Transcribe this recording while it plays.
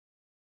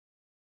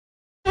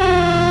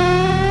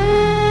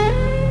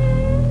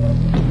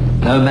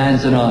No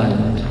man's an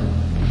island,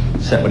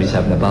 except when he's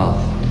having a bath.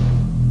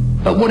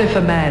 But what if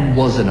a man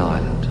was an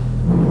island?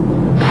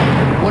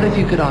 What if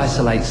you could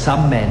isolate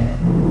some men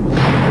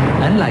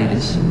and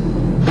ladies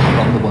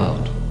from the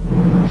world?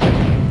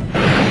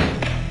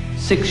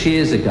 6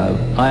 years ago,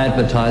 I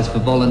advertised for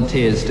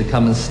volunteers to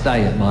come and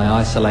stay at my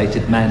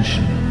isolated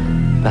mansion.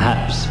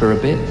 Perhaps for a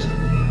bit,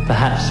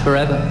 perhaps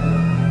forever.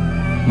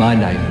 My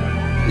name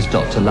is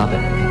Dr.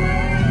 Lovett,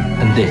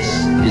 and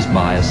this is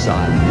my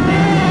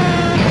asylum.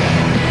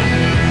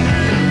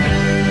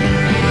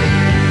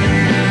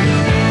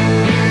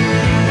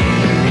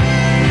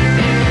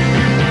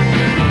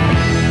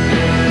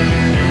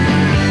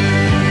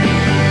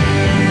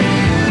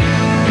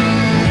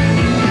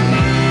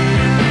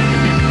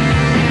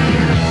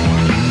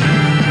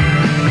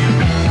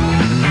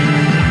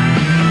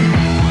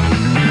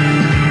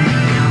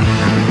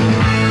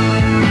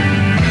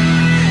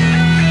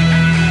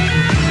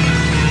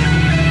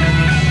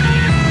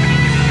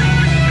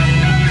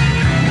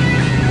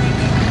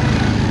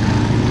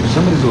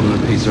 Somebody's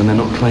ordering a pizza and they're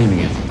not claiming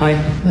it.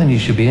 Then you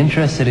should be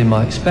interested in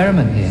my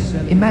experiment here.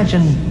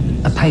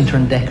 Imagine a painter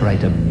and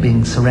decorator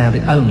being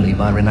surrounded only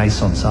by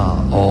Renaissance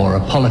art, or a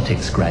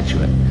politics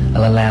graduate and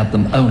allowed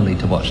them only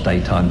to watch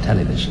daytime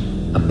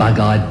television. A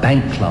bug-eyed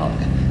bank clerk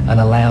and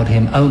allowed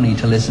him only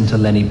to listen to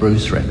Lenny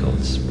Bruce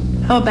records.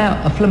 How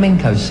about a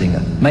flamenco singer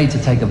made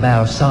to take a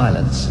vow of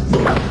silence?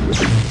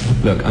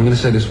 Look, I'm going to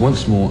say this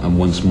once more and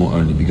once more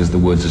only because the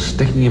words are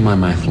sticking in my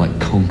mouth like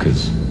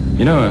conkers.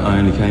 You know I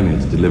only came here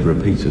to deliver a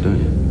pizza, don't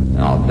you?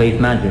 Oh, beef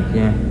magic,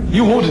 yeah.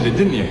 You ordered it,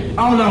 didn't you?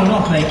 Oh, no,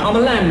 not me. I'm a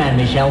landman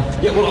myself.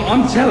 Yeah, well,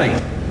 I'm telling.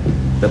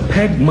 The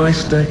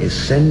Pegmeister is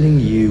sending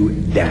you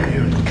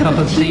down. Cup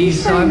of tea,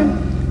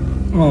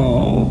 Simon?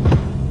 Oh.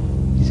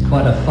 He's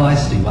quite a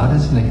feisty one,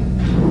 isn't he?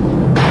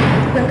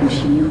 Welcome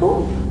to you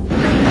home.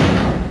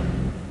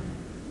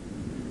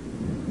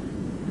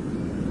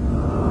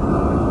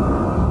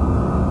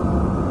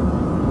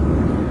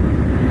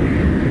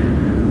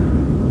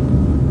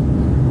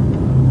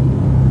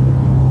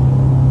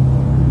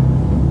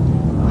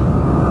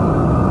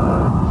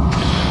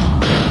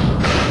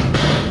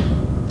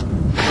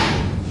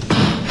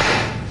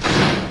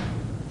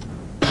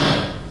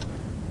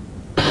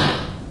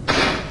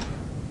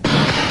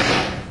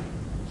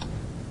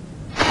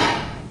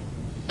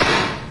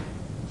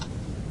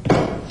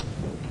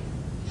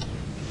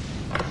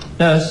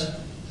 Nurse?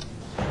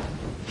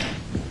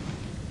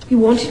 You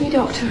wanted me,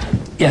 Doctor?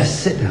 Yes,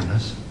 sit down,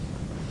 nurse.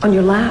 On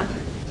your lap?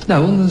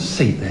 No, on the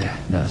seat there,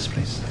 nurse,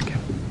 please. Thank you.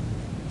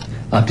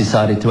 I've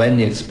decided to end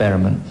the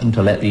experiment and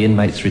to let the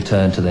inmates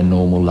return to their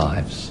normal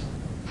lives.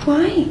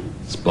 Why?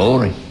 It's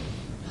boring.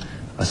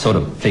 I sort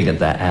of figured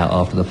that out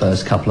after the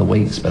first couple of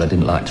weeks, but I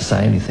didn't like to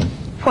say anything.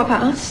 What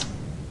about us?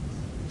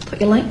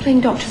 Thought you liked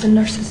playing doctors and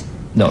nurses.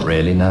 Not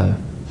really, no.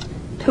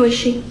 Who is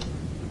she?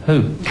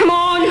 Who? Come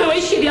on, who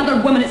is she? The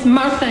other woman, it's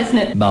Martha, isn't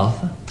it?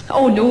 Martha?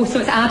 Oh no, so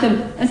it's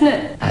Adam, isn't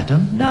it?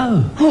 Adam?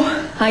 No.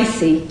 Oh, I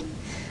see.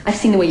 I've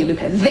seen the way you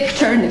look at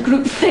Victor in the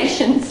group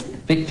sessions.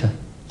 Victor?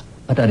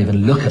 I don't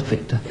even look at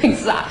Victor.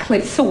 Exactly,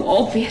 it's so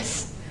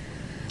obvious.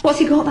 What's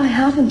he got that I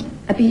haven't?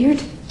 A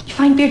beard? You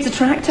find beards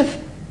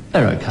attractive?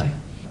 They're okay.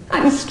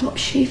 I can stop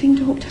shaving,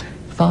 Doctor.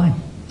 Fine.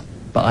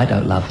 But I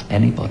don't love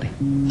anybody.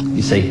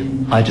 You see,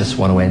 I just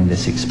want to end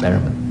this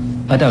experiment.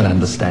 I don't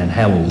understand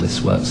how all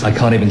this works. I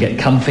can't even get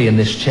comfy in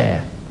this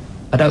chair.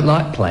 I don't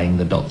like playing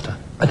the doctor.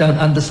 I don't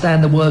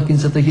understand the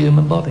workings of the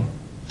human body.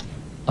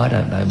 I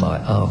don't know my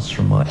arse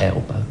from my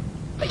elbow.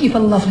 But you've a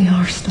lovely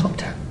arse,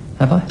 Doctor.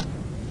 Have I?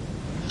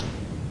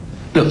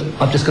 Look,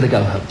 I've just got to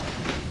go home.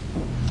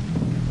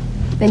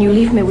 Then you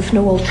leave me with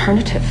no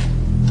alternative.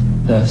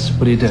 Nurse,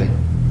 what are you doing?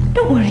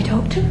 Don't worry,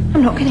 Doctor.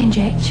 I'm not going to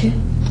inject you.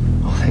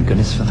 Oh, thank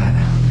goodness for that.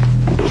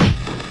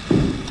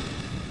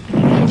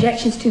 The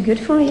injection's too good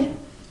for you.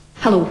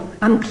 Hello,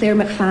 I'm Claire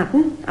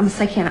McFadden. I'm a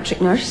psychiatric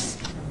nurse.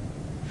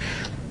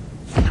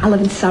 I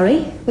live in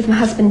Surrey with my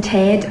husband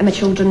Ted and my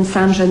children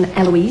Sandra and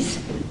Eloise.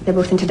 They're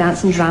both into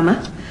dance and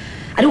drama.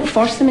 I don't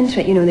force them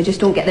into it, you know, they just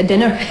don't get their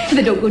dinner if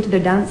they don't go to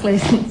their dance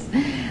lessons.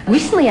 I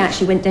recently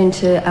actually went down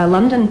to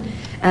London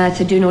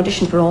to do an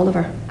audition for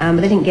Oliver,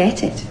 but they didn't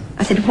get it.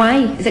 I said, why?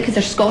 Is it because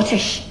they're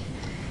Scottish?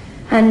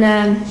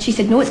 And she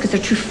said, no, it's because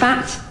they're too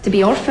fat to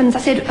be orphans. I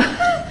said,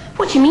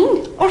 what do you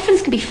mean?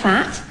 Orphans can be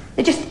fat.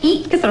 They just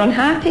eat because they're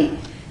unhappy.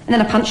 And then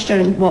I punched her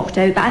and walked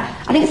out. But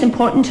I think it's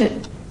important to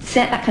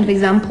set that kind of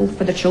example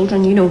for the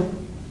children, you know.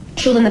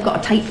 Show them they've got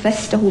a tight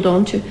fist to hold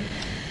on to.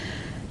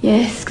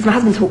 Yes, because my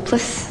husband's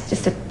hopeless.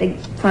 Just a big,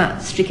 fat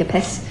streak of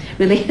piss,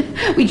 really.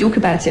 We joke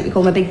about it. We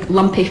call him a big,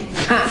 lumpy,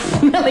 fat,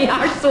 smelly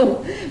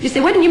arsehole. We just say,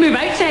 why didn't you move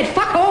out, Ted?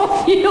 Fuck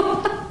off, you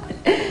know.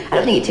 I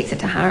don't think he takes it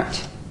to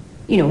heart,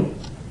 you know.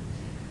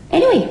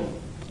 Anyway,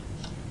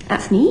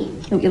 that's me.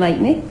 Don't you like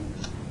me?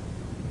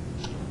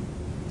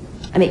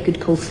 I make good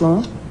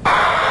coleslaw.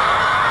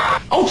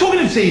 Oh, talking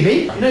of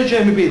TV, you know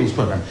Jeremy Beadle's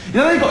programme? You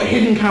know they've got a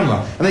hidden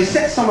camera and they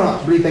set someone up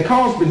to believe their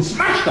car's been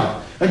smashed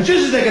up, and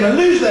just as they're going to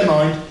lose their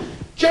mind,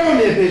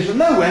 Jeremy appears from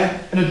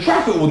nowhere in a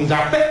traffic warden's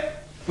outfit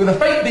with a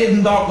fake beard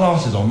and dark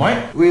glasses on,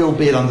 right? Real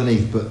beard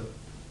underneath, but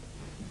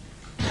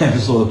Never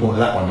saw the point of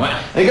that one, right?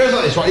 And he goes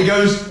like this, right? He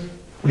goes...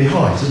 Well, he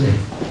hides, doesn't he?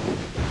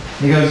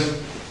 He goes...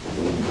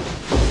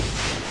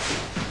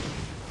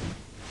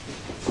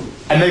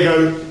 And they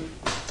go...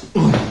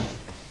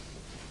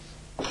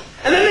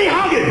 And then they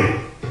hug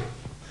him!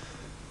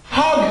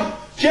 Hug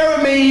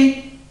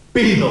Jeremy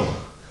Beadle.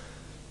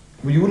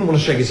 Well, you wouldn't want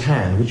to shake his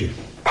hand, would you?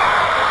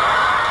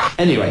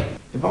 Anyway,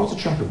 if I was a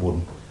traffic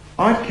warden,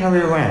 I'd carry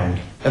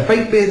around a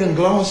fake beard and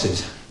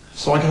glasses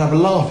so I could have a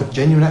laugh at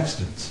genuine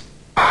accidents.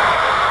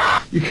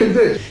 You can do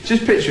it.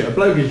 Just picture it, a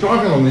bloke is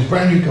driving along this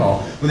brand new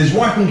car with his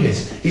wife and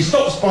kids. He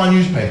stops to buy a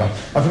newspaper,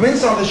 and from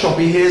inside the shop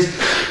he hears,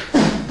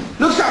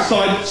 looks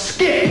outside,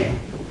 skip,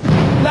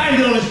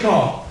 landed on his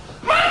car.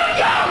 My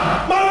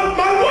car! My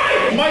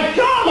wife! My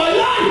car! My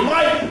life!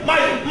 My...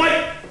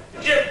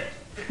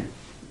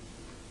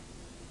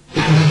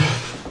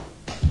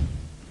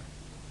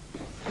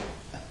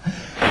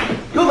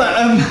 You're that,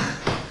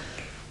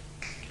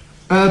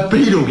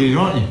 Beadle geezer,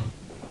 aren't you?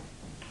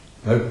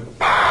 No.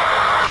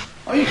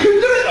 Oh, you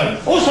couldn't do it though.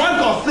 Also, I've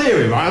got a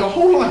theory, right? The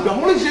whole life, the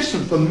whole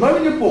existence, from the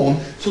moment you're born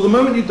till the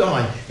moment you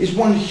die, is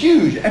one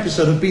huge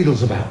episode of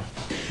Beatles about.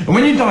 And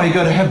when you die, you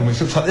go to heaven, which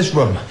looks like this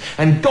room.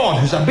 And God,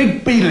 who's that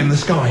big beetle in the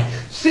sky,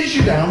 sits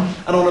you down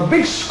and on a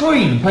big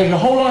screen, playing your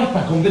whole life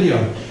back on video.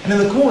 And in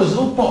the corner is a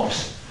little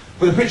box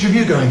with a picture of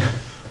you going,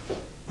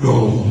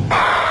 roll.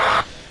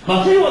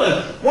 I'll tell you what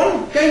though,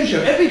 one game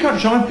show, every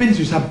country I've been to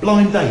has had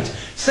blind date.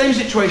 Same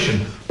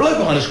situation, bloke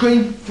behind a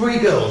screen, 3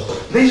 girls.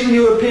 These are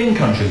European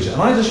countries, and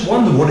I just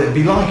wonder what it'd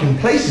be like in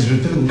places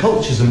with different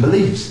cultures and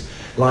beliefs,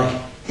 like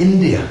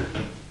India.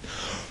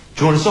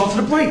 Join us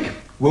after the break,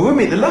 where we'll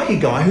meet the lucky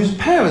guy whose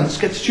parents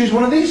get to choose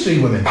one of these 3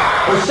 women.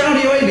 Or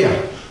Saudi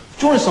Arabia.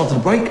 Join us after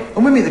the break,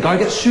 and we'll meet the guy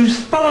who gets to choose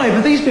 5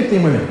 of these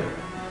 15 women.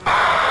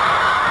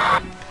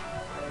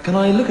 Can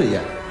I look at it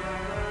yet?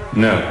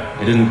 No,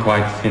 it isn't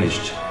quite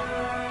finished.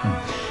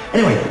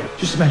 Anyway,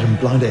 just imagine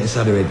blind date in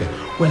Saudi Arabia.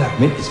 Well,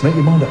 admit, it's make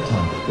your mind up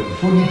time. But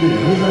before you do,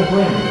 here's that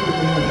brand.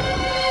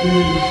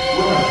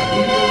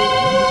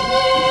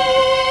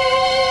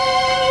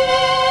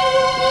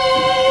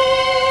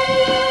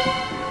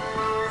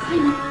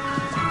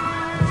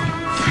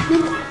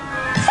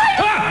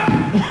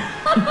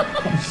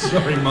 I'm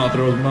sorry, Martha, I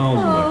was miles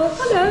away. Oh,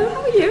 hello,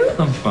 how are you?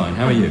 I'm fine,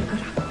 how are you?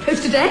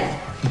 Close to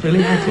death?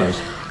 Really, how close?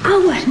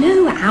 Oh,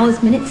 no,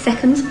 hours, minutes,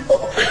 seconds.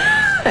 Oh.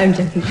 I'm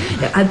joking.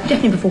 No, I'm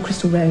definitely before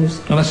Crystal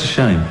Rose. Oh, that's a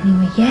shame.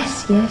 Anyway,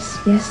 yes.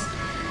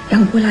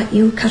 Young boy like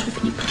you, cut off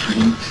in your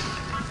prime.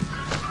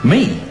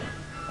 Me?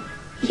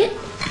 Yeah.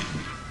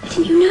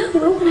 Didn't you know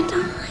we're all going to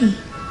die?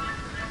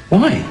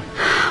 Why?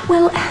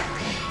 Well,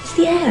 it's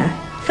the air.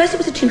 First it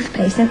was a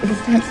toothpaste, then it was the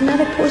stamps, and now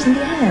they're poisoning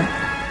the air.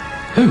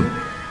 Who?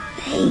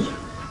 Hey,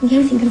 the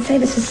only thing can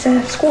save us is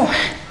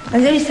squash.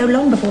 There's only so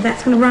long before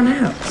that's going to run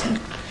out, so...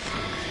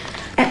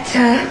 At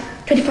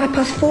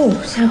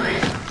 4:25, so...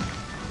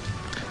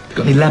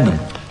 Got any lemon?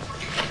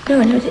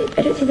 No, I don't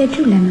think they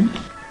do lemon.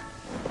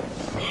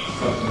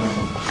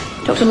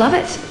 Dr.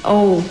 Lovett?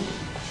 Oh,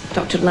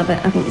 Dr. Lovett,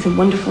 I think he's a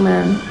wonderful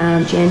man.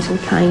 Gentle,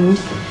 kind,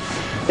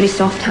 very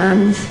soft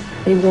hands,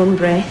 very warm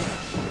breath,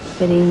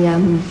 very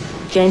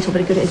gentle,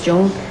 very good at his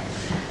job.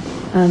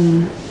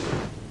 I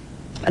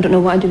don't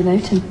know what I'd do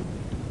without him.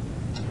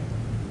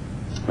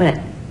 Well,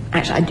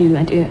 actually, I do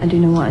know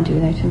what I'd do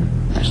without him,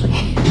 actually.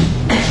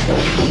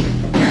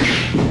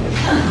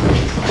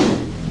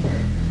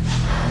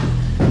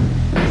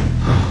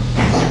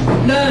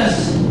 Nurse!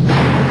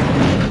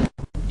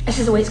 This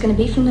is the way it's going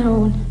to be from now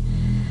on.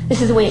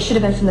 This is the way it should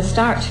have been from the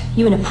start.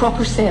 You in a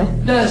proper cell.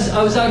 Nurse,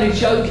 I was only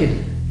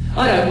joking.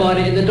 I don't mind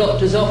it in the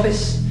doctor's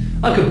office.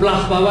 I could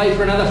bluff my way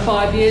for another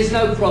 5 years,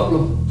 no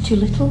problem. Too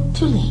little,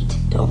 too late,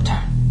 Doctor.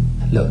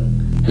 Look,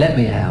 let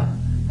me out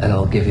and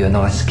I'll give you a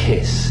nice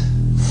kiss.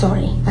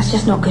 Sorry, that's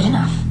just not good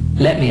enough.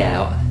 Let me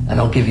out and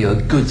I'll give you a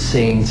good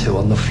seeing to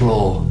on the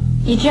floor.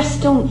 You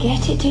just don't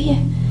get it, do you?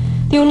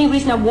 The only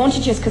reason I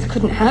wanted you is because I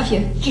couldn't have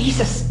you.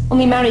 Jesus,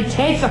 only married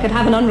Ted so I could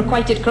have an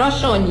unrequited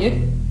crush on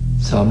you.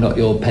 So I'm not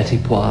your petit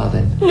pois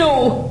then?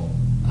 No!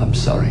 I'm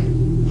sorry.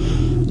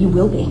 You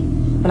will be,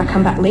 when I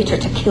come back later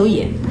to kill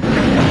you.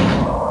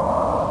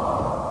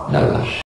 No rush.